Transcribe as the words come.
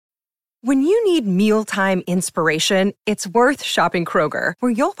When you need mealtime inspiration, it's worth shopping Kroger,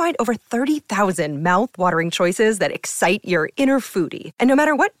 where you'll find over 30,000 mouth-watering choices that excite your inner foodie. And no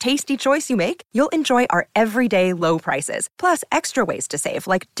matter what tasty choice you make, you'll enjoy our everyday low prices, plus extra ways to save,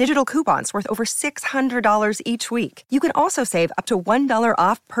 like digital coupons worth over $600 each week. You can also save up to $1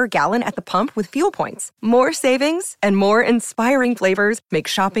 off per gallon at the pump with fuel points. More savings and more inspiring flavors make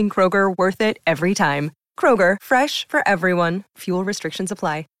shopping Kroger worth it every time. Kroger, fresh for everyone. Fuel restrictions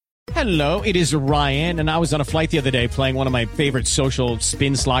apply. Hello, it is Ryan, and I was on a flight the other day playing one of my favorite social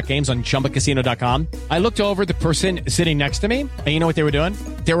spin slot games on ChumbaCasino.com. I looked over at the person sitting next to me, and you know what they were doing?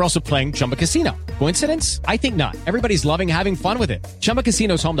 They were also playing Chumba Casino. Coincidence? I think not. Everybody's loving having fun with it. Chumba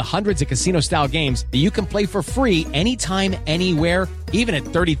Casino is home to hundreds of casino-style games that you can play for free anytime, anywhere, even at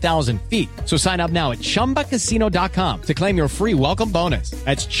 30,000 feet. So sign up now at ChumbaCasino.com to claim your free welcome bonus.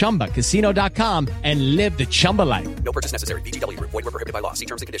 That's ChumbaCasino.com and live the Chumba life. No purchase necessary. VGW. Void where prohibited by law. See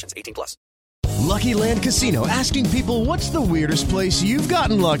terms and conditions. 18 plus. Lucky Land Casino, asking people, what's the weirdest place you've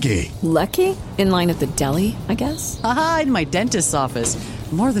gotten lucky? Lucky? In line at the deli, I guess? Aha, in my dentist's office.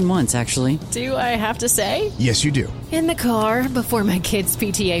 More than once, actually. Do I have to say? Yes, you do. In the car before my kids'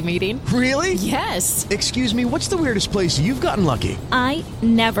 PTA meeting. Really? Yes. Excuse me, what's the weirdest place you've gotten lucky? I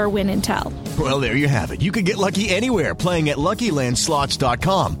never win and tell. Well, there you have it. You can get lucky anywhere, playing at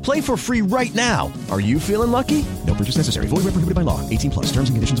LuckyLandSlots.com. Play for free right now. Are you feeling lucky? No purchase necessary. Void where prohibited by law. 18 plus. Terms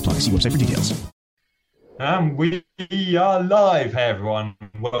and conditions apply. See website for details. We are live. Hey, everyone.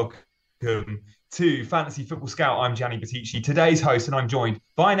 Welcome to Fantasy Football Scout. I'm Gianni Battici, today's host, and I'm joined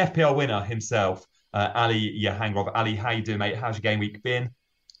by an FPL winner himself, Ali Yahangrov. Ali, how you doing, mate? How's your game week been?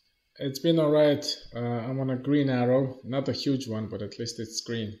 It's been all right. I'm on a green arrow, not a huge one, but at least it's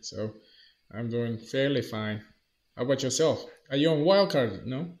green, so I'm doing fairly fine. How about yourself? Are you on wildcard?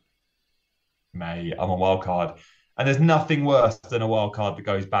 No? Mate, I'm on wildcard. And there's nothing worse than a wildcard that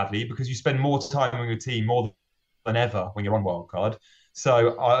goes badly, because you spend more time on your team more than ever when you're on wildcard.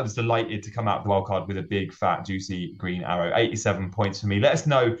 So I was delighted to come out of the wildcard with a big, fat, juicy green arrow. 87 points for me. Let us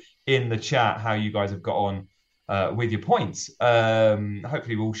know in the chat how you guys have got on with your points.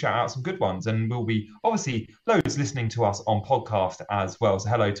 Hopefully we'll shout out some good ones. And we'll be, obviously, loads listening to us on podcast as well. So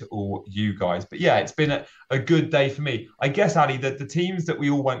hello to all you guys. But yeah, it's been a good day for me. I guess, Ali, that the teams that we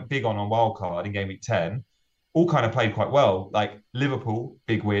all went big on wildcard in Game Week 10 all kind of played quite well. Like Liverpool,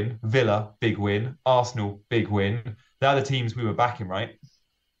 big win. Villa, big win. Arsenal, big win. They're the teams we were backing, right?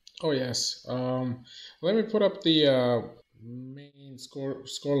 Oh, yes. Let me put up the main score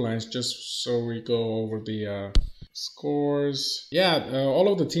lines just so we go over the scores. Yeah,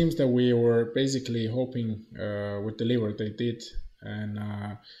 all of the teams that we were basically hoping would deliver, they did. And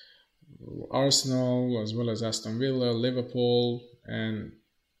Arsenal, as well as Aston Villa, Liverpool, and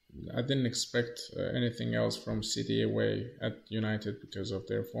I didn't expect anything else from City away at United because of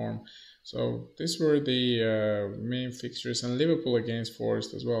their form. So these were the main fixtures, and Liverpool against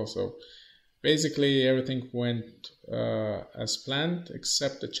Forest as well. So basically everything went as planned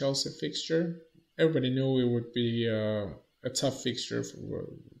except the Chelsea fixture. Everybody knew it would be a tough fixture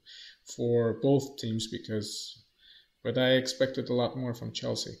for both teams but I expected a lot more from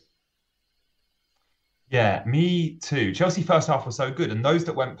Chelsea. Yeah, me too. Chelsea first half was so good, and those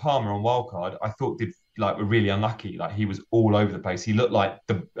that went Palmer on wildcard, I thought were really unlucky. Like, he was all over the place. He looked like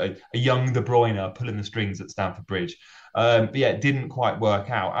a young De Bruyne pulling the strings at Stamford Bridge. But yeah, it didn't quite work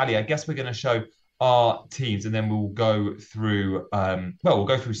out. Ali, I guess we're going to show our teams, and then we'll go through. We'll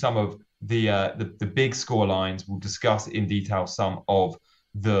go through some of the big score lines. We'll discuss in detail some of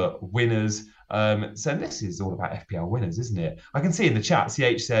the winners. So this is all about FPL winners, isn't it? I can see in the chat,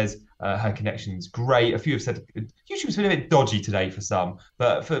 CH says her connection's great. A few have said YouTube's been a bit dodgy today for some,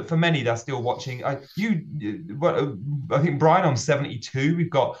 but for many they're still watching. I think Brian on 72. We've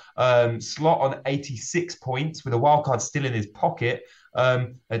got Slot on 86 points with a wildcard still in his pocket.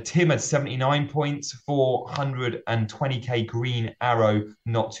 Tim had 79 points, 420k green arrow.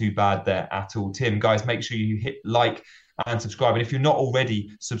 Not too bad there at all. Tim, guys, make sure you hit like and subscribe. And if you're not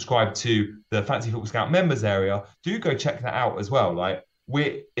already subscribed to the Fantasy Football Scout members area, do go check that out as well. Like,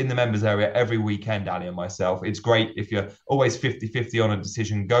 we're in the members area every weekend, Ali and myself. It's great if you're always 50-50 on a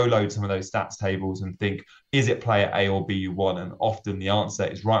decision. Go load some of those stats tables and think, is it player A or B you want? And often the answer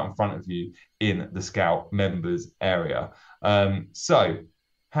is right in front of you in the Scout members area. So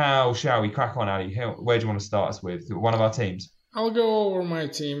how shall we crack on, Ali? Where do you want to start us with? One of our teams? I'll go over my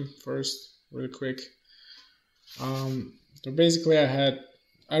team first, real quick. So basically I had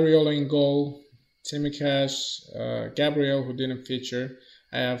Areola in goal, Tsimikas, Gabriel, who didn't feature.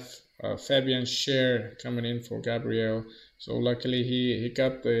 I have Fabian Scher coming in for Gabriel. So luckily he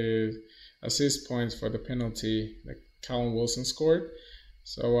got the assist points for the penalty that Callum Wilson scored.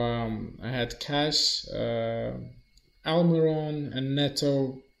 So I had Cash, Almiron, and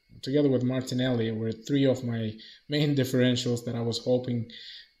Neto, together with Martinelli, were three of my main differentials that I was hoping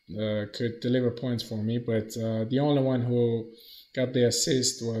could deliver points for me. But the only one who got the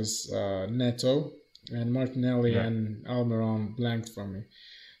assist was Neto, and Martinelli and Almiron blanked for me.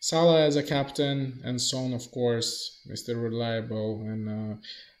 Salah as a captain, and Son, of course, Mr. Reliable. And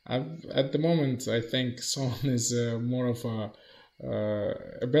at the moment, I think Son is more of a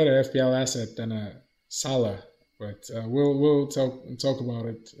better FPL asset than a Salah. But we'll talk about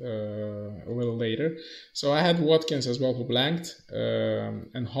it a little later. So I had Watkins as well, who blanked,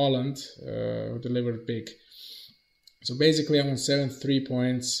 and Holland, who delivered big. So basically, I won 73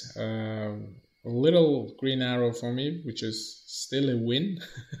 points. A little green arrow for me, which is still a win,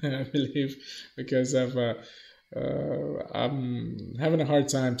 I believe, because I'm having a hard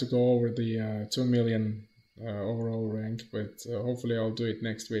time to go over the 2 million overall rank, but hopefully I'll do it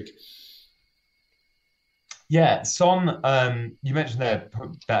next week. Yeah, Son, you mentioned they're a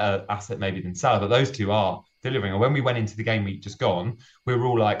better asset maybe than Salah, but those two are delivering. And when we went into the game week just gone, we were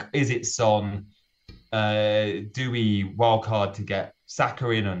all like, is it Son? Do we wildcard to get Saka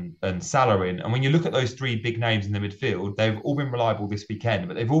in and Salah in? And when you look at those three big names in the midfield, they've all been reliable this weekend,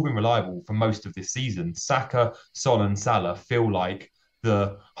 but they've all been reliable for most of this season. Saka, Son, and Salah feel like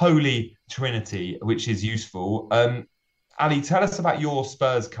the holy trinity, which is useful. Ali, tell us about your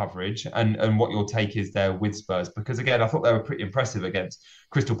Spurs coverage and what your take is there with Spurs, because again, I thought they were pretty impressive against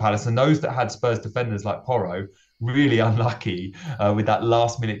Crystal Palace, and those that had Spurs defenders like Porro, really unlucky with that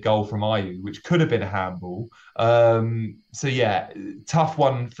last-minute goal from Ayew, which could have been a handball. So yeah, tough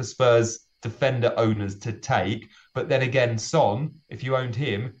one for Spurs defender owners to take. But then again, Son, if you owned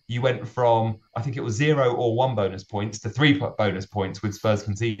him, you went from, I think it was 0 or 1 bonus points to 3 bonus points with Spurs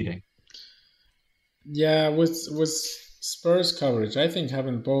conceding. Yeah, with Spurs coverage, I think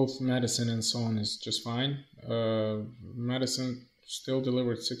having both Maddison and Son is just fine. Maddison still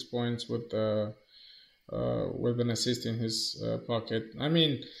delivered 6 points with an assist in his pocket. I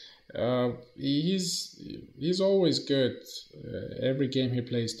mean, he's always good. Every game he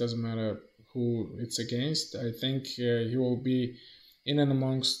plays, doesn't matter who it's against. I think he will be in and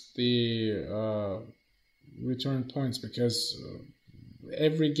amongst the return points, because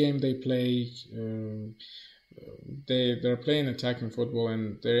every game they play, they're playing attacking football,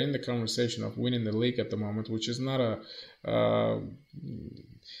 and they're in the conversation of winning the league at the moment, which is not a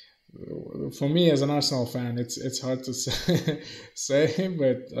for me as an Arsenal fan, it's hard to say,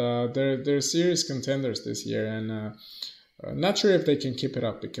 but they're serious contenders this year, and not sure if they can keep it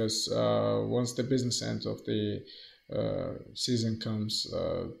up, because once the business end of the season comes,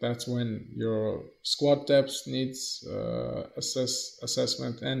 that's when your squad depth needs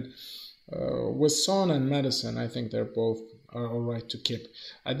assessment. And with Son and Maddison, I think they're both are all right to keep.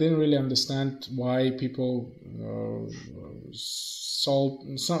 I didn't really understand why people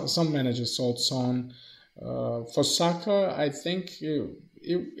sold, some managers sold Son. For Saka, I think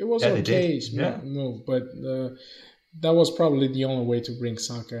it was okay move, but that was probably the only way to bring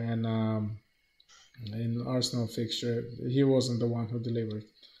Saka, and in Arsenal fixture, he wasn't the one who delivered.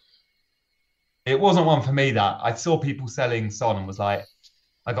 It wasn't one for me. That I saw people selling Son and was like,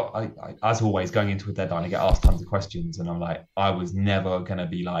 I as always, going into a deadline, I get asked tons of questions, and I'm like, I was never going to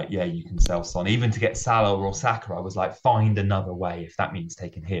be like, yeah, you can sell Son. Even to get Salah or Saka, I was like, find another way if that means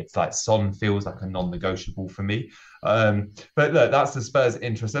taking hits. Like, Son feels like a non-negotiable for me. But look, that's the Spurs'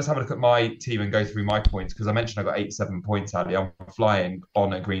 interest. Let's have a look at my team and go through my points, because I mentioned I got 87 points, Ali. I'm flying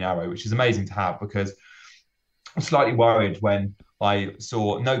on a green arrow, which is amazing to have, because I'm slightly worried when I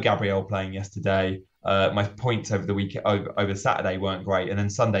saw no Gabriel playing yesterday. My points over the week over Saturday weren't great, and then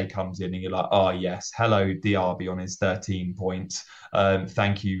Sunday comes in and you're like, oh yes, hello Diaby on his 13 points.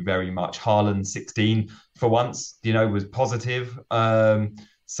 Thank you very much. Haaland 16 for once, was positive.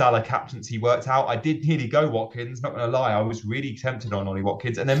 Salah captaincy worked out. I did nearly go Watkins, not going to lie. I was really tempted on Ollie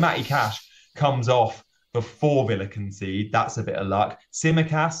Watkins, and then Matty Cash comes off before Villa concede. That's a bit of luck.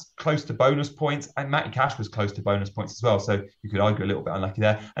 Tsimikas close to bonus points, and Matty Cash was close to bonus points as well, so you could argue a little bit unlucky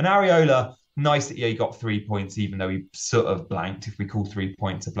there. And Areola, nice that he got 3 points, even though he sort of blanked, if we call 3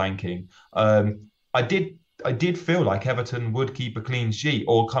 points a blanking. I did feel like Everton would keep a clean sheet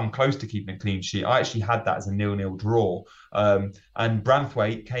or come close to keeping a clean sheet. I actually had that as a 0-0 draw. And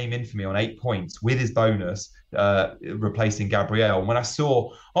Branthwaite came in for me on 8 points with his bonus, replacing Gabriel. And when I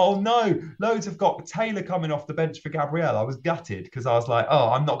saw, oh no, loads have got Taylor coming off the bench for Gabriel, I was gutted because I was like, oh,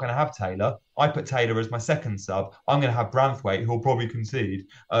 I'm not going to have Taylor. I put Taylor as my second sub. I'm going to have Branthwaite, who'll probably concede.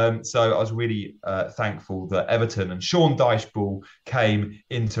 So I was really thankful that Everton and Sean Dyche ball came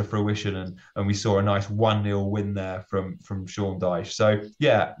into fruition, and we saw a nice 1-0 win there from Sean Dyche. So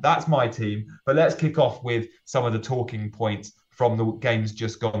yeah, that's my team. But let's kick off with some of the talking points from the games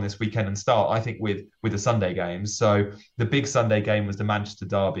just gone this weekend and start, I think, with the Sunday games. So the big Sunday game was the Manchester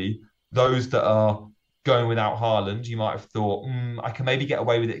derby. Those that are going without Haaland, you might have thought, I can maybe get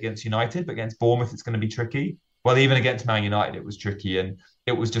away with it against United, but against Bournemouth, it's going to be tricky. Well, even against Man United, it was tricky, and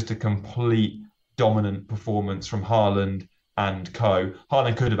it was just a complete dominant performance from Haaland and co.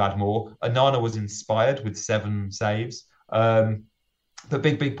 Haaland could have had more. Onana was inspired with 7 saves. But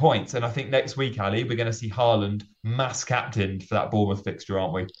big points. And I think next week, Ali, we're going to see Haaland mass captained for that Bournemouth fixture,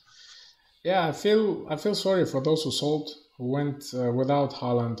 aren't we? Yeah, I feel sorry for those who went without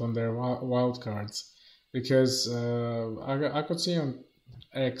Haaland on their wild cards, because I could see on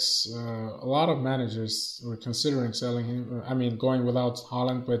X a lot of managers were considering selling him. I mean, going without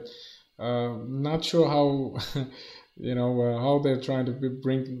Haaland, but not sure how how they're trying to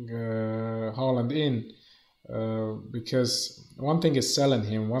bring Haaland in. Because one thing is selling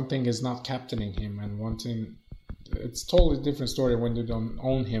him, one thing is not captaining him, and one thing, it's totally different story when you don't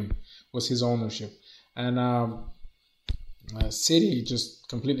own him, was his ownership. And City just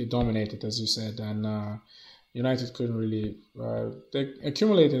completely dominated, as you said, and United couldn't really. They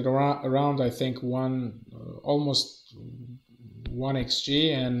accumulated around I think almost 1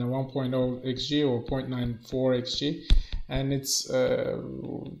 xg and 1.0 xg or 0.94 xg, and it's.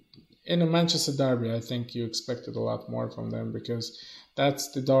 In a Manchester derby, I think you expected a lot more from them, because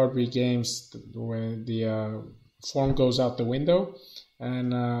that's the derby games where the form goes out the window,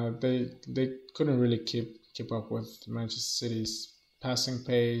 and they couldn't really keep up with Manchester City's passing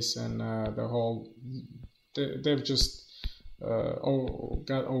pace, and the whole they've just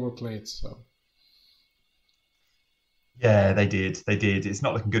got overplayed. So yeah, they did. It's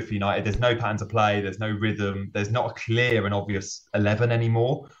not looking good for United. There's no pattern to play. There's no rhythm. There's not a clear and obvious 11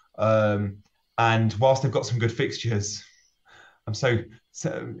 anymore. And whilst they've got some good fixtures, I'm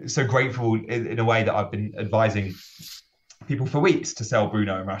so grateful in a way that I've been advising people for weeks to sell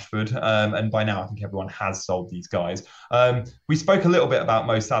Bruno and Rashford. And by now, I think everyone has sold these guys. We spoke a little bit about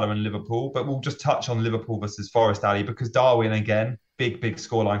Mo Salah and Liverpool, but we'll just touch on Liverpool versus Forest, Ali, because Darwin, again, big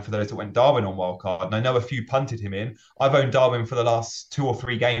scoreline for those that went Darwin on wildcard. And I know a few punted him in. I've owned Darwin for the last 2 or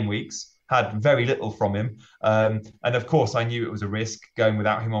 3 game weeks. Had very little from him. And of course, I knew it was a risk going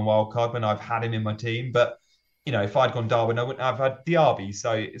without him on wildcard when I've had him in my team. But, if I'd gone Darwin, I wouldn't have had Diaby.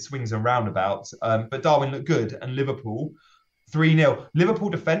 So it swings and roundabouts. But Darwin looked good. And Liverpool, 3-0. Liverpool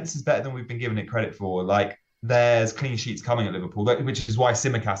defence is better than we've been giving it credit for. Like, there's clean sheets coming at Liverpool, which is why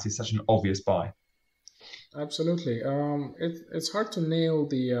Tsimikas is such an obvious buy. Absolutely. It's hard to nail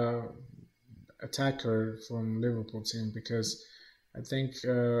the attacker from Liverpool team, because I think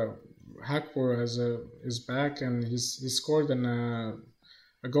Hakpur is back, and he scored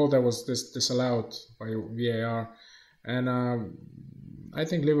a goal that was disallowed by VAR, and I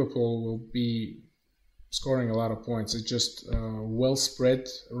think Liverpool will be scoring a lot of points. It's just well spread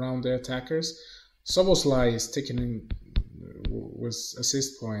around the attackers. Szoboszlai is taking in with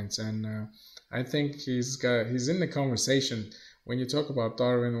assist points, and I think he's in the conversation when you talk about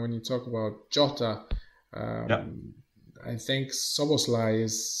Darwin, when you talk about Jota. I think Szoboszlai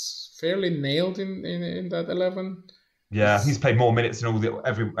is fairly nailed in that 11. Yeah, he's played more minutes than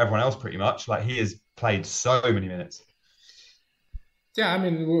everyone else pretty much. Like, he has played so many minutes. Yeah, I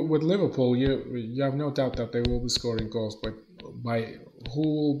mean, with Liverpool, you have no doubt that they will be scoring goals, but by who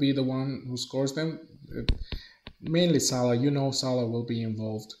will be the one who scores them? Mainly Salah. Salah will be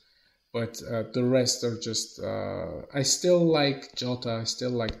involved, but the rest are just. I still like Jota, I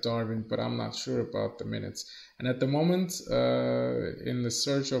still like Darwin, but I'm not sure about the minutes. And at the moment, in the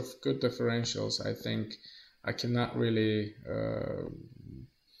search of good differentials, I think I cannot really,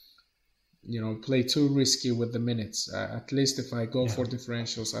 play too risky with the minutes. At least if I go for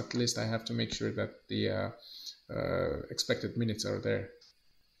differentials, at least I have to make sure that the expected minutes are there.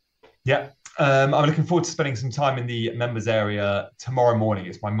 Yeah. I'm looking forward to spending some time in the members area tomorrow morning.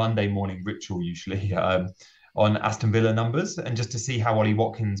 It's my Monday morning ritual usually. On Aston Villa numbers, and just to see how Ollie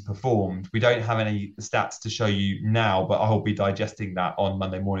Watkins performed. We don't have any stats to show you now, but I'll be digesting that on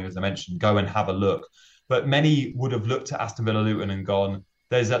Monday morning, as I mentioned. Go and have a look. But many would have looked at Aston Villa Luton and gone,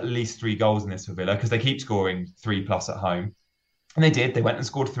 there's at least 3 goals in this for Villa, because they keep scoring 3+ at home. And they did. They went and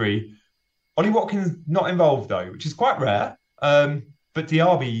scored 3. Ollie Watkins not involved, though, which is quite rare. But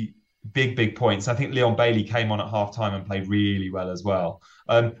Diaby big points. I think Leon Bailey came on at half time and played really well as well.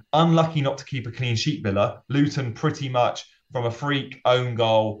 Unlucky not to keep a clean sheet, Villa. Luton pretty much from a freak own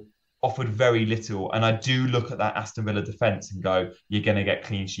goal offered very little. And I do look at that Aston Villa defence and go, you're going to get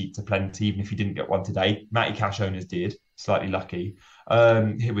clean sheets aplenty, even if you didn't get one today. Matty Cash owners did, slightly lucky,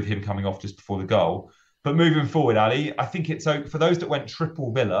 with him coming off just before the goal. But moving forward, Ali, I think it's so for those that went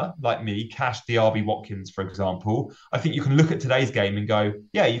triple Villa, like me, Cash, Diaby, Watkins, for example. I think you can look at today's game and go,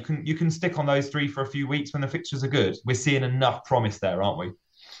 yeah, you can stick on those three for a few weeks when the fixtures are good. We're seeing enough promise there, aren't we?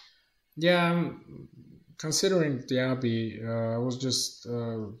 Yeah, considering Diaby, I was just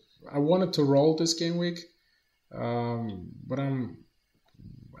I wanted to roll this game week, but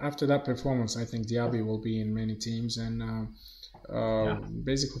after that performance, I think Diaby will be in many teams and.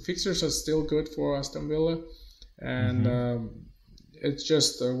 Basically, fixtures are still good for Aston Villa, and it's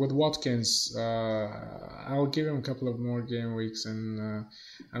just with Watkins. I'll give him a couple of more game weeks, and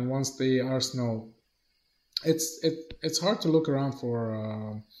once the Arsenal, it's hard to look around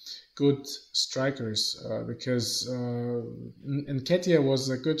for good strikers because Nketiah was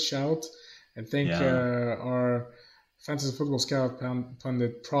a good shout. I think our Fantasy Football Scout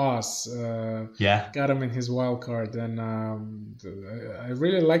pundit Pras got him in his wild card, and I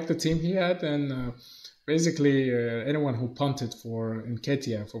really liked the team he had. And basically, anyone who punted for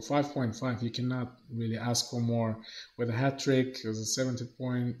Nketiah for 5.5, you cannot really ask for more. With a hat trick, it was 17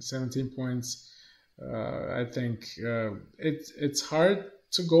 points. I think it's hard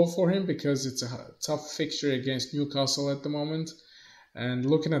to go for him because it's a tough fixture against Newcastle at the moment. And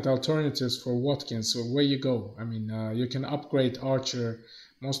looking at alternatives for Watkins, so where you go? I mean, you can upgrade Archer,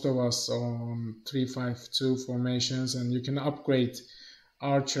 most of us on 3-5-2 formations, and you can upgrade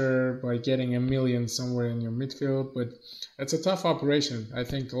Archer by getting $1 million somewhere in your midfield, but it's a tough operation. I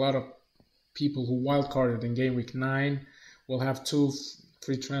think a lot of people who wildcarded in game week 9 will have 2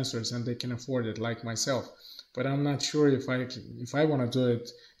 free transfers and they can afford it, like myself. But I'm not sure if I want to do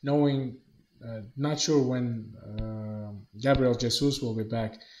it, knowing not sure when Gabriel Jesus will be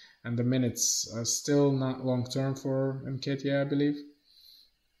back, and the minutes are still not long term for Nketiah, I believe.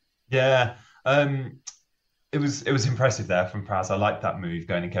 Yeah, it was impressive there from Praz. I liked that move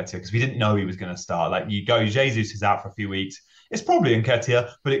going Nketiah because we didn't know he was going to start. Like you go, Jesus is out for a few weeks. It's probably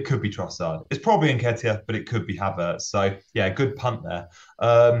Nketiah, but it could be Trossard. It's probably Nketiah, but it could be Havertz. So yeah, good punt there.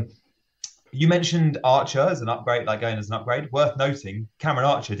 You mentioned Archer as an upgrade, like going as an upgrade. Worth noting, Cameron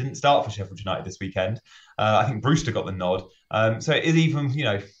Archer didn't start for Sheffield United this weekend. I think Brewster got the nod. So it is even, you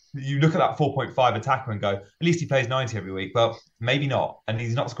look at that 4.5 attacker and go, at least he plays 90 every week. Well, maybe not. And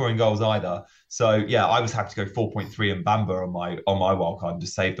he's not scoring goals either. So yeah, I was happy to go 4.3 and Bamba on my wildcard and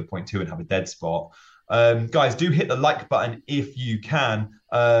just save the 0.2 and have a dead spot. Guys, do hit the like button if you can.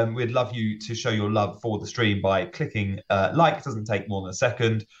 We'd love you to show your love for the stream by clicking like. It doesn't take more than a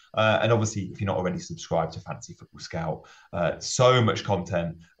second. And obviously, if you're not already subscribed to Fantasy Football Scout, so much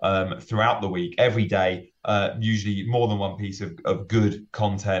content throughout the week, every day, usually more than one piece of good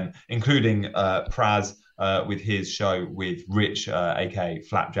content, including Praz with his show with Rich, aka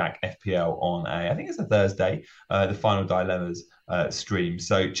Flapjack FPL on I think it's a Thursday, the Final Dilemmas stream.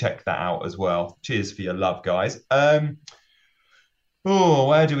 So check that out as well. Cheers for your love, guys.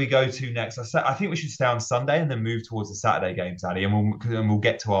 Where do we go to next? I think we should stay on Sunday and then move towards the Saturday games, Ali, and we'll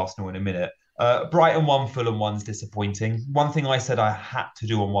get to Arsenal in a minute. Brighton 1, Fulham 1's disappointing. One thing I said I had to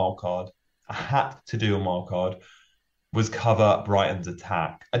do on wildcard, was cover Brighton's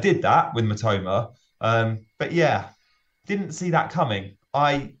attack. I did that with Matoma, but yeah, didn't see that coming.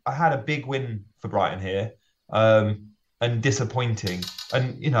 I had a big win for Brighton here. And disappointing.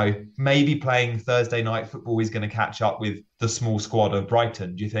 And, maybe playing Thursday night football is going to catch up with the small squad of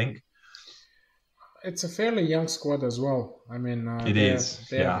Brighton, do you think? It's a fairly young squad as well. I mean, they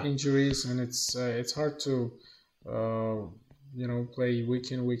have injuries, and it's hard to, play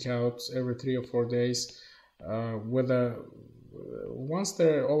week in, week out every 3 or 4 days. Once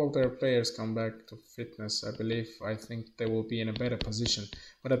all of their players come back to fitness, I think they will be in a better position.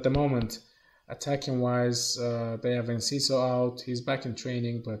 But at the moment, attacking wise, they have Enciso out. He's back in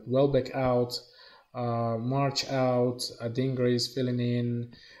training, but Welbeck out, March out, Adingra is filling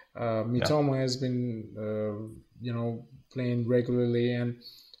in. Mitoma has been, playing regularly, and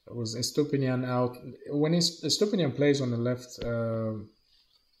was Estupinian out. When Estupinian plays on the left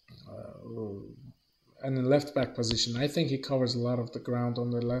and the left back position, I think he covers a lot of the ground on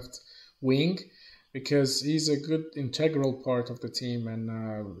the left wing, because he's a good integral part of the team, and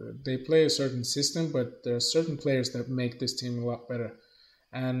they play a certain system, but there are certain players that make this team a lot better.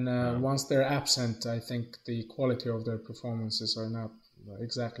 And once they're absent, I think the quality of their performances are not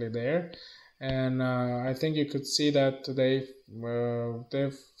exactly there. And I think you could see that today.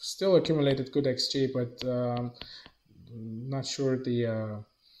 They've still accumulated good XG, but not sure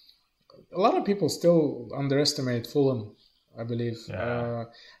a lot of people still underestimate Fulham, I believe. Yeah.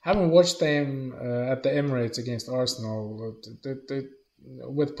 Haven't watched them at the Emirates against Arsenal.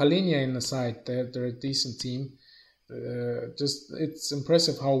 With Palhinha in the side, they're a decent team. Just it's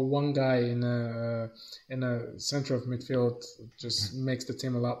impressive how one guy in a center of midfield just makes the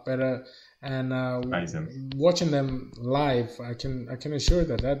team a lot better. And watching them live, I can assure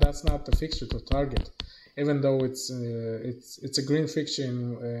that's not the fixture to target. Even though it's a green fixture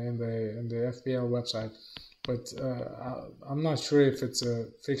in the FPL website, but I'm not sure if it's a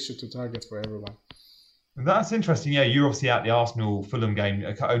fixture to target for everyone. That's interesting. Yeah, you're obviously at the Arsenal-Fulham game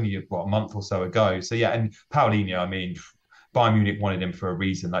only a month or so ago. So yeah, and Paulinho, I mean, Bayern Munich wanted him for a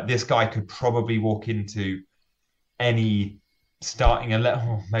reason. Like this guy could probably walk into any starting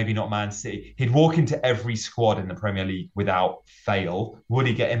 11, maybe not Man City. He'd walk into every squad in the Premier League without fail. Would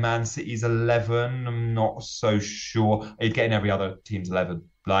he get in Man City's 11? I'm not so sure. He'd get in every other team's 11.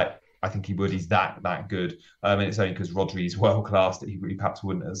 Like, I think he would. He's that good. And it's only because Rodri is world class that he perhaps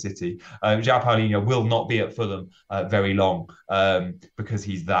wouldn't at City. João Paulinho will not be at Fulham very long because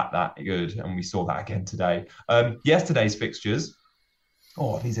he's that good. And we saw that again today. Yesterday's fixtures.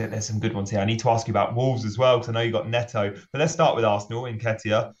 Oh, there's some good ones here. I need to ask you about Wolves as well, because I know you got Neto. But let's start with Arsenal in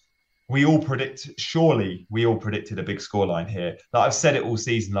Nketiah. We all predicted a big scoreline here. Like I've said it all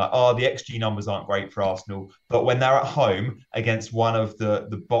season, the XG numbers aren't great for Arsenal, but when they're at home against one of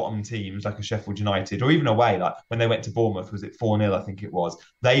the bottom teams, like a Sheffield United, or even away, like when they went to Bournemouth, was it 4-0, I think it was,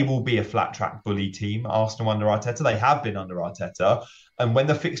 they will be a flat track bully team, Arsenal under Arteta. They have been under Arteta. And when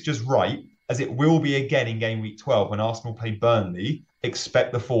the fixture's right, as it will be again in game week 12, when Arsenal play Burnley,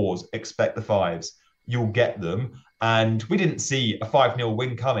 expect the 4s, expect the 5s. You'll get them. And we didn't see a 5-0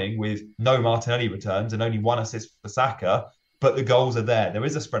 win coming with no Martinelli returns and only one assist for Saka, but the goals are there. There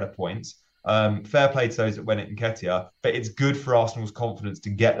is a spread of points. Fair play to those that went at Nketiah, but it's good for Arsenal's confidence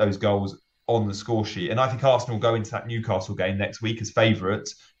to get those goals on the score sheet. And I think Arsenal go into that Newcastle game next week as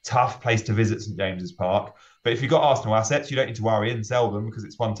favourites. Tough place to visit St James's Park. But if you've got Arsenal assets, you don't need to worry and sell them because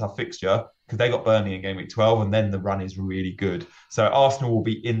it's one tough fixture, because they got Burnley in game week 12 and then the run is really good. So Arsenal will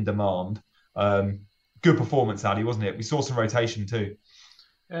be in demand. Good performance, Ali, wasn't it? We saw some rotation too.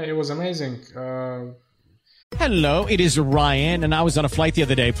 Yeah, it was amazing. Hello, it is Ryan, and I was on a flight the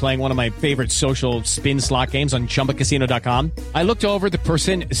other day playing one of my favorite social spin slot games on ChumbaCasino.com. I looked over at the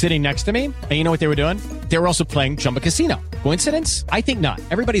person sitting next to me, and you know what they were doing? They were also playing Chumba Casino. Coincidence? I think not.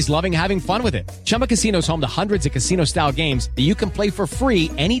 Everybody's loving having fun with it. Chumba Casino is home to hundreds of casino-style games that you can play for free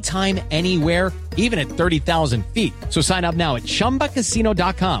anytime, anywhere, even at 30,000 feet. So sign up now at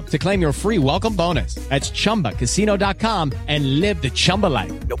ChumbaCasino.com to claim your free welcome bonus. That's ChumbaCasino.com and live the Chumba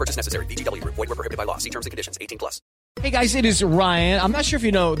life. No purchase necessary. GW11. Void where prohibited by law. See terms and conditions. 18+. Hey guys, it is Ryan. I'm not sure if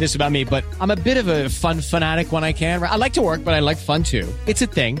you know this about me, but I'm a bit of a fun fanatic when I can. I like to work, but I like fun too. It's a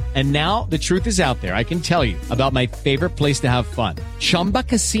thing. And now the truth is out there. I can tell you about my favorite place to have fun. Chumba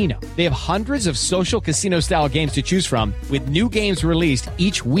Casino. They have hundreds of social casino style games to choose from with new games released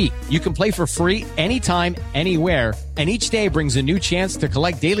each week. You can play for free anytime, anywhere. And each day brings a new chance to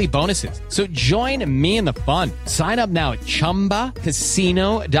collect daily bonuses. So join me in the fun. Sign up now at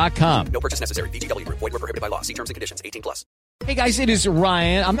ChumbaCasino.com. No purchase necessary. VGW. Void where prohibited by law. See terms and conditions. 18+. Hey guys, it is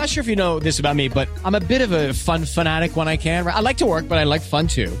Ryan. I'm not sure if you know this about me, but I'm a bit of a fun fanatic when I can. I like to work, but I like fun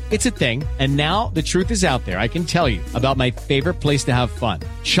too. It's a thing. And now the truth is out there. I can tell you about my favorite place to have fun.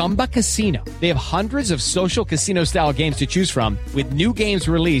 Chumba Casino. They have hundreds of social casino style games to choose from with new games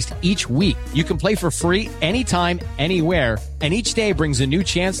released each week. You can play for free anytime, anywhere. And each day brings a new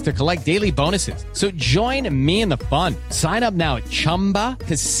chance to collect daily bonuses. So join me in the fun. Sign up now at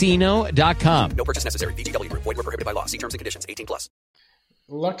ChumbaCasino.com. No purchase necessary. VGW. Void where prohibited by law. See terms and conditions. 18+.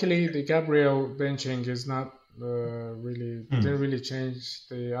 Luckily, the Gabriel benching is not didn't really change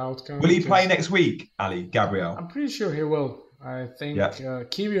the outcome. Will he play next week, Ali, Gabriel? I'm pretty sure he will. I think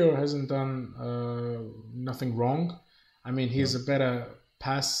Kiwior hasn't done nothing wrong. I mean, he's a better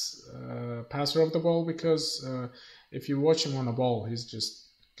passer of the ball because if you watch him on the ball, he's just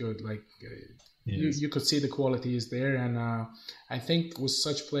good. Like you could see the quality is there, and I think with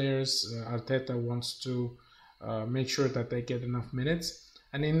such players, Arteta wants to make sure that they get enough minutes.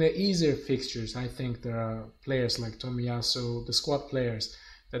 And in the easier fixtures, I think there are players like Tomiyasu, the squad players,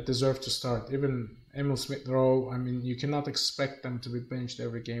 that deserve to start. Even Emil Smith-Rowe, I mean, you cannot expect them to be benched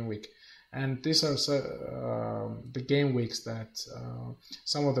every game week. And these are the game weeks that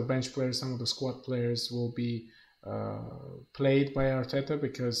some of the bench players, some of the squad players will be played by Arteta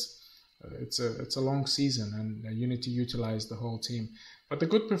because it's a long season and you need to utilize the whole team. But the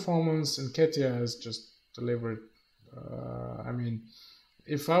good performance in Nketiah has just delivered. I mean,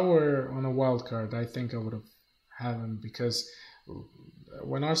 if I were on a wild card, I think I would have had him, because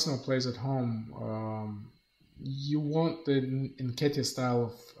when Arsenal plays at home, you want the Nketiah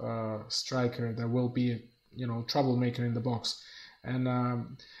style of striker that will be a troublemaker in the box. And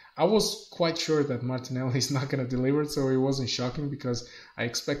I was quite sure that Martinelli is not going to deliver, so it wasn't shocking, because I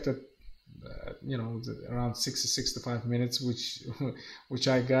expected around 65 minutes, which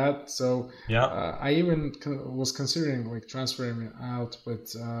I got. So I even was considering transferring him out,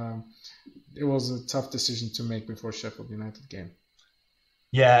 but it was a tough decision to make before Sheffield United game.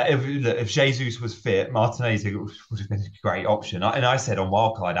 Yeah, if Jesus was fit, Martinelli would have been a great option. And I said on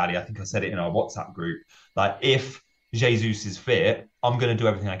Wildcard, Ali, I think I said it in our WhatsApp group, like, if Jesus is fit, I'm going to do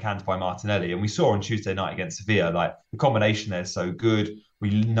everything I can to buy Martinelli. And we saw on Tuesday night against Sevilla, like, the combination there is so good. We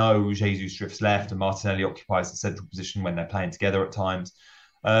know Jesus drifts left and Martinelli occupies the central position when they're playing together at times.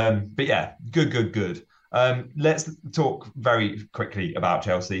 But yeah, good. Let's talk very quickly about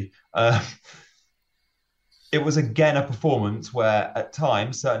Chelsea. It was again a performance where at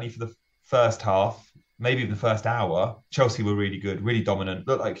times, certainly for the first half, maybe even the first hour, Chelsea were really good, really dominant,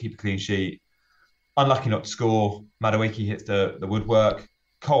 looked like keep a clean sheet. Unlucky not to score. Madueke hits the woodwork.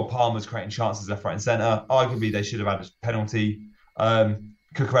 Cole Palmer's creating chances left, right and centre. Arguably, they should have had a penalty.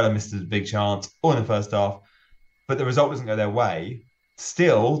 Cucurella missed a big chance all in the first half. But the result doesn't go their way.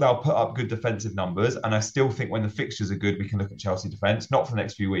 Still, they'll put up good defensive numbers. And I still think when the fixtures are good, we can look at Chelsea defence. Not for the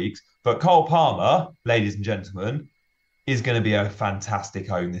next few weeks. But Cole Palmer, ladies and gentlemen, is going to be a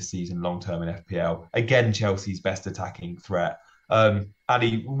fantastic own this season long-term in FPL. Again, Chelsea's best attacking threat.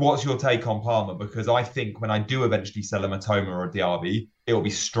 Ali, what's your take on Palmer? Because I think when I do eventually sell a Matoma or a Diaby, it will be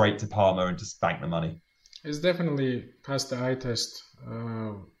straight to Palmer and just bank the money. He's definitely passed the eye test.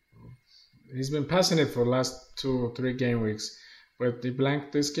 He's been passing it for the last 2 or 3 game weeks, but he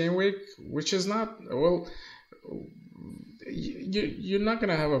blanked this game week, which is not, well, you're not going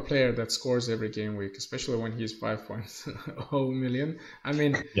to have a player that scores every game week, especially when he's 5.0 million. I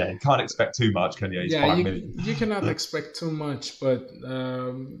mean, yeah, you can't expect too much, can you? He's 5 million. You cannot expect too much, but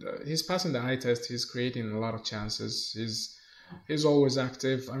he's passing the eye test. He's creating a lot of chances. He's always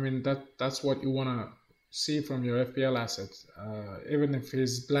active. I mean, that's what you want to see from your FPL asset. Even if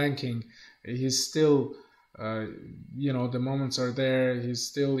he's blanking, he's still, the moments are there. He's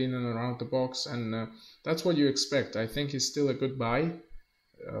still in and around the box, and that's what you expect. I think he's still a good buy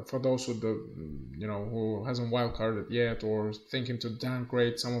for those who hasn't wildcarded yet or thinking to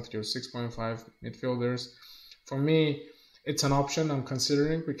downgrade some of your 6.5 midfielders. For me, it's an option I'm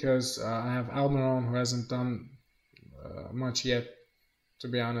considering, because I have Almiron, who hasn't done much yet, to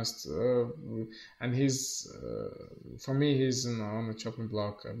be honest, and he's for me he's on the chopping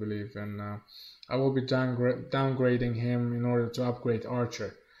block, I believe, and I will be downgrading him in order to upgrade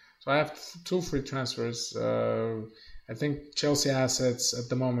Archer. So I have 2 free transfers. I think Chelsea assets at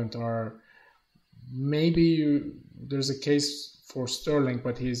the moment are there's a case for Sterling,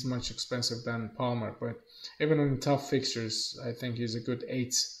 but he's much expensive than Palmer. But even in tough fixtures, I think he's a good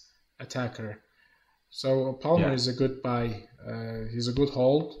 8th attacker. So Palmer is a good buy. He's a good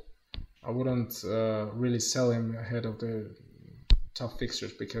hold. I wouldn't really sell him ahead of the tough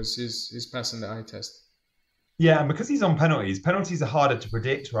fixtures, because he's passing the eye test. Yeah, and because he's on penalties are harder to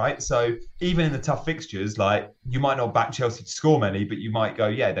predict, right? So even in the tough fixtures, like, you might not back Chelsea to score many, but you might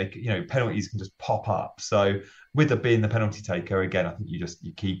go, penalties can just pop up. So with it being the penalty taker, again, I think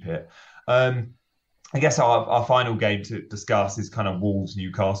you keep it. I guess our final game to discuss is kind of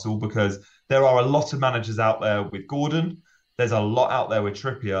Wolves-Newcastle, because there are a lot of managers out there with Gordon. There's a lot out there with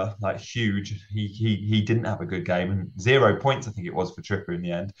Trippier, like huge. He didn't have a good game, and 0 points, I think it was, for Trippier in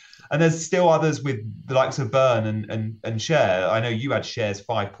the end. And there's still others with the likes of Burn and Cher. I know you had Cher's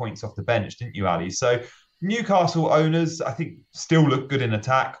 5 points off the bench, didn't you, Ali? So Newcastle owners, I think, still look good in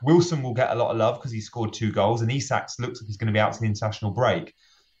attack. Wilson will get a lot of love because he scored 2 goals, and Isak looks like he's going to be out to the international break.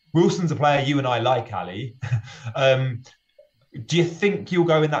 Wilson's a player you and I like, Ali. Do you think you'll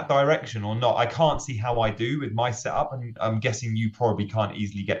go in that direction or not? I can't see how I do with my setup, and I'm guessing you probably can't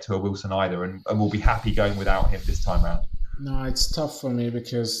easily get to a Wilson either, and we'll be happy going without him this time round. No, it's tough for me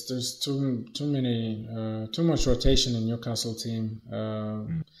because there's too much rotation in Newcastle team.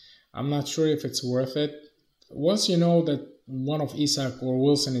 I'm not sure if it's worth it. Once you know that one of Isak or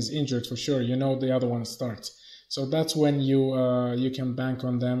Wilson is injured, for sure, the other one starts. So that's when you can bank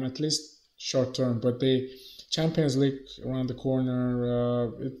on them, at least short term. But the Champions League around the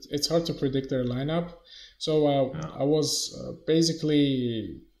corner, it's hard to predict their lineup. So I was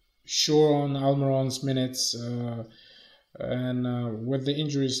basically sure on Almiron's minutes. And with the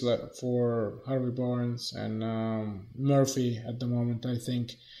injuries for Harvey Barnes and Murphy at the moment, I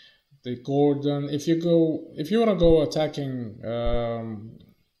think the Gordon. If you want to go attacking,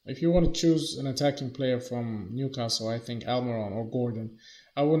 if you want to choose an attacking player from Newcastle, I think Almiron or Gordon.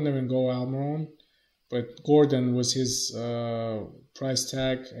 I wouldn't even go Almiron, but Gordon was his price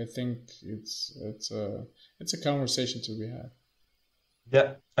tag. I think it's a conversation to be had.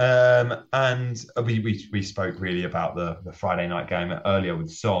 Yeah, and we spoke really about the Friday night game earlier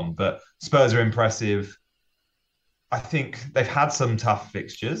with Son, but Spurs are impressive. I think they've had some tough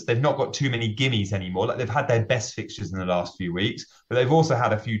fixtures. They've not got too many gimmies anymore. Like they've had their best fixtures in the last few weeks, but they've also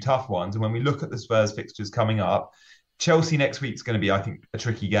had a few tough ones. And when we look at the Spurs fixtures coming up, Chelsea next week's going to be, I think, a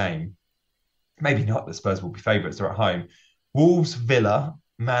tricky game. Maybe not. The Spurs will be favourites. They're at home. Wolves, Villa,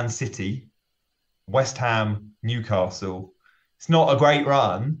 Man City, West Ham, Newcastle. It's not a great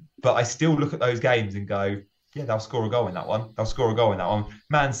run, but I still look at those games and go, yeah, they'll score a goal in that one. They'll score a goal in that one.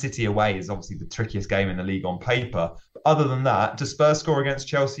 Man City away is obviously the trickiest game in the league on paper. But other than that, does Spurs score against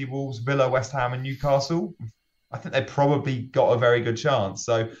Chelsea, Wolves, Villa, West Ham and Newcastle? I think they've probably got a very good chance.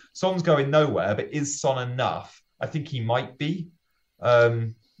 So Son's going nowhere, but is Son enough? I think he might be.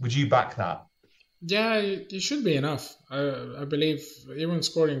 Would you back that? Yeah, it should be enough. I believe even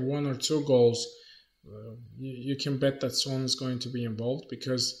scoring 1 or 2 goals, you can bet that Son is going to be involved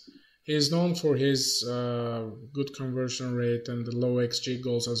because he is known for his good conversion rate and the low XG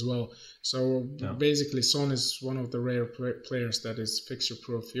goals as well. So basically, Son is one of the rare players that is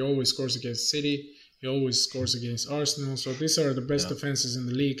fixture-proof. He always scores against City. He always scores against Arsenal. So these are the best defenses in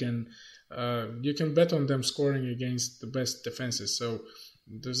the league, and you can bet on them scoring against the best defenses. So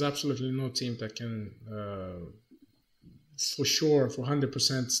there's absolutely no team that can, for sure, for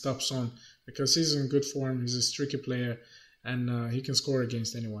 100% stop Son because he's in good form. He's a streaky player, and he can score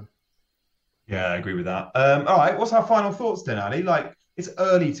against anyone. Yeah, I agree with that. All right, what's our final thoughts then, Ali? Like, it's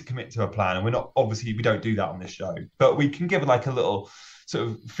early to commit to a plan, and we don't do that on this show, but we can give like a little sort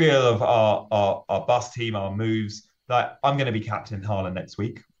of feel of our bus team, our moves. Like, I'm going to be captain Haaland next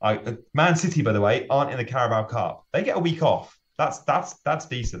week. Man City, by the way, aren't in the Carabao Cup. They get a week off. That's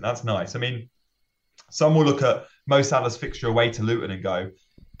decent. That's nice. I mean, some will look at Mo Salah's fixture away to Luton and go,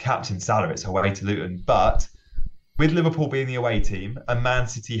 Captain Salah, it's away to Luton, but with Liverpool being the away team and Man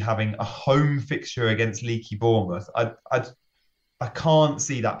City having a home fixture against leaky Bournemouth, I can't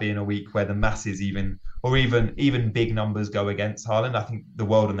see that being a week where the masses even big numbers go against Haaland. I think the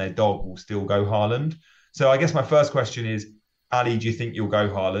world and their dog will still go Haaland. So I guess my first question is, Ali, do you think you'll go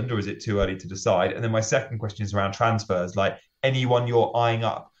Haaland or is it too early to decide? And then my second question is around transfers, like anyone you're eyeing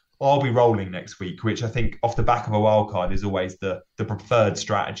up. I'll be rolling next week, which I think off the back of a wild card is always the preferred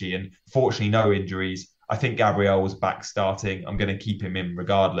strategy. And fortunately, no injuries. I think Gabriel was back starting. I'm going to keep him in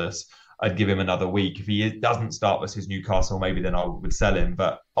regardless. I'd give him another week. If he doesn't start versus Newcastle, maybe then I would sell him.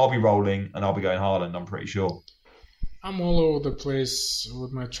 But I'll be rolling and I'll be going Haaland, I'm pretty sure. I'm all over the place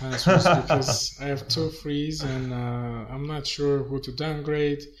with my transfers because I have 2 frees and I'm not sure who to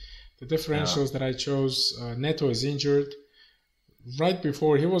downgrade. The differentials that I chose, Neto is injured. Right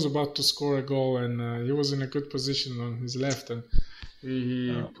before he was about to score a goal and he was in a good position on his left and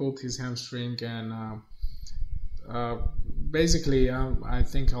he pulled his hamstring and basically I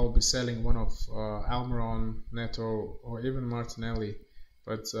think I'll be selling one of Almiron, Neto or even Martinelli,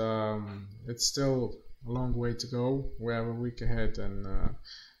 but it's still a long way to go. We have a week ahead and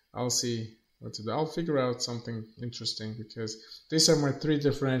I'll see what to do. I'll figure out something interesting because these are my 3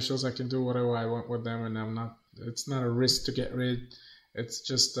 differentials. I can do whatever I want with them and it's not a risk to get rid. It's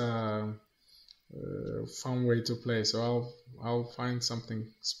just a fun way to play. So I'll find something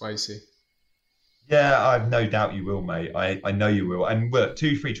spicy. Yeah, I've no doubt you will, mate. I know you will. And look,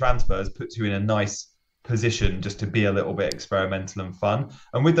 2 free transfers puts you in a nice position just to be a little bit experimental and fun.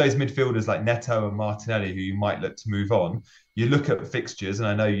 And with those midfielders like Neto and Martinelli, who you might look to move on, you look at fixtures, and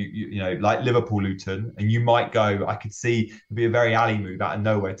I know you know like Liverpool, Luton, and you might go. I could see it'd be a very alley move out of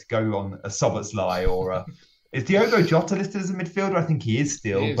nowhere to go on a Szoboszlai or a. Is Diogo Jota listed as a midfielder? I think he is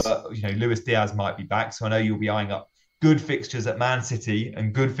still, but you know Luis Diaz might be back, so I know you'll be eyeing up good fixtures at Man City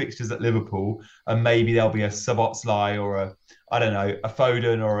and good fixtures at Liverpool, and maybe there'll be a Szoboszlai or a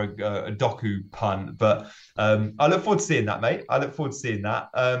Foden or a Doku punt. But I look forward to seeing that, mate. I look forward to seeing that.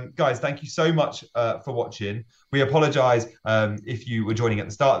 Guys, thank you so much for watching. We apologise if you were joining at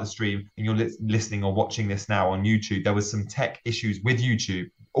the start of the stream and you're listening or watching this now on YouTube. There was some tech issues with YouTube.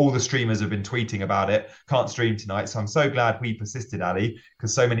 All the streamers have been tweeting about it. Can't stream tonight. So I'm so glad we persisted, Ali,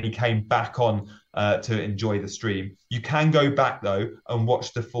 because so many came back on to enjoy the stream. You can go back, though, and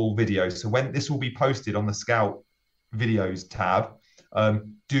watch the full video. So when this will be posted on the Scout videos tab,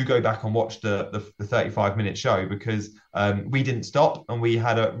 do go back and watch the 35-minute show, because we didn't stop and we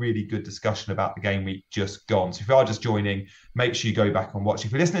had a really good discussion about the game week just gone. So if you are just joining, make sure you go back and watch.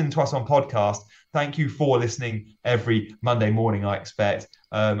 If you're listening to us on podcast, thank you for listening every Monday morning, I expect.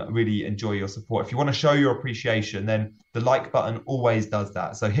 Really enjoy your support. If you want to show your appreciation, then the like button always does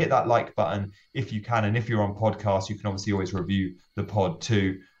that. So hit that like button if you can. And if you're on podcast, you can obviously always review the pod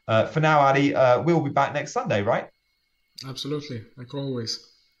too. For now, Ali, we'll be back next Sunday, right? Absolutely, like always.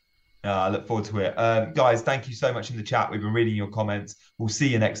 I look forward to it. Guys, thank you so much in the chat. We've been reading your comments. We'll see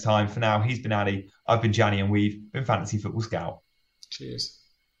you next time. For now, he's been Ali, I've been Gianni, and we've been Fantasy Football Scout. Cheers.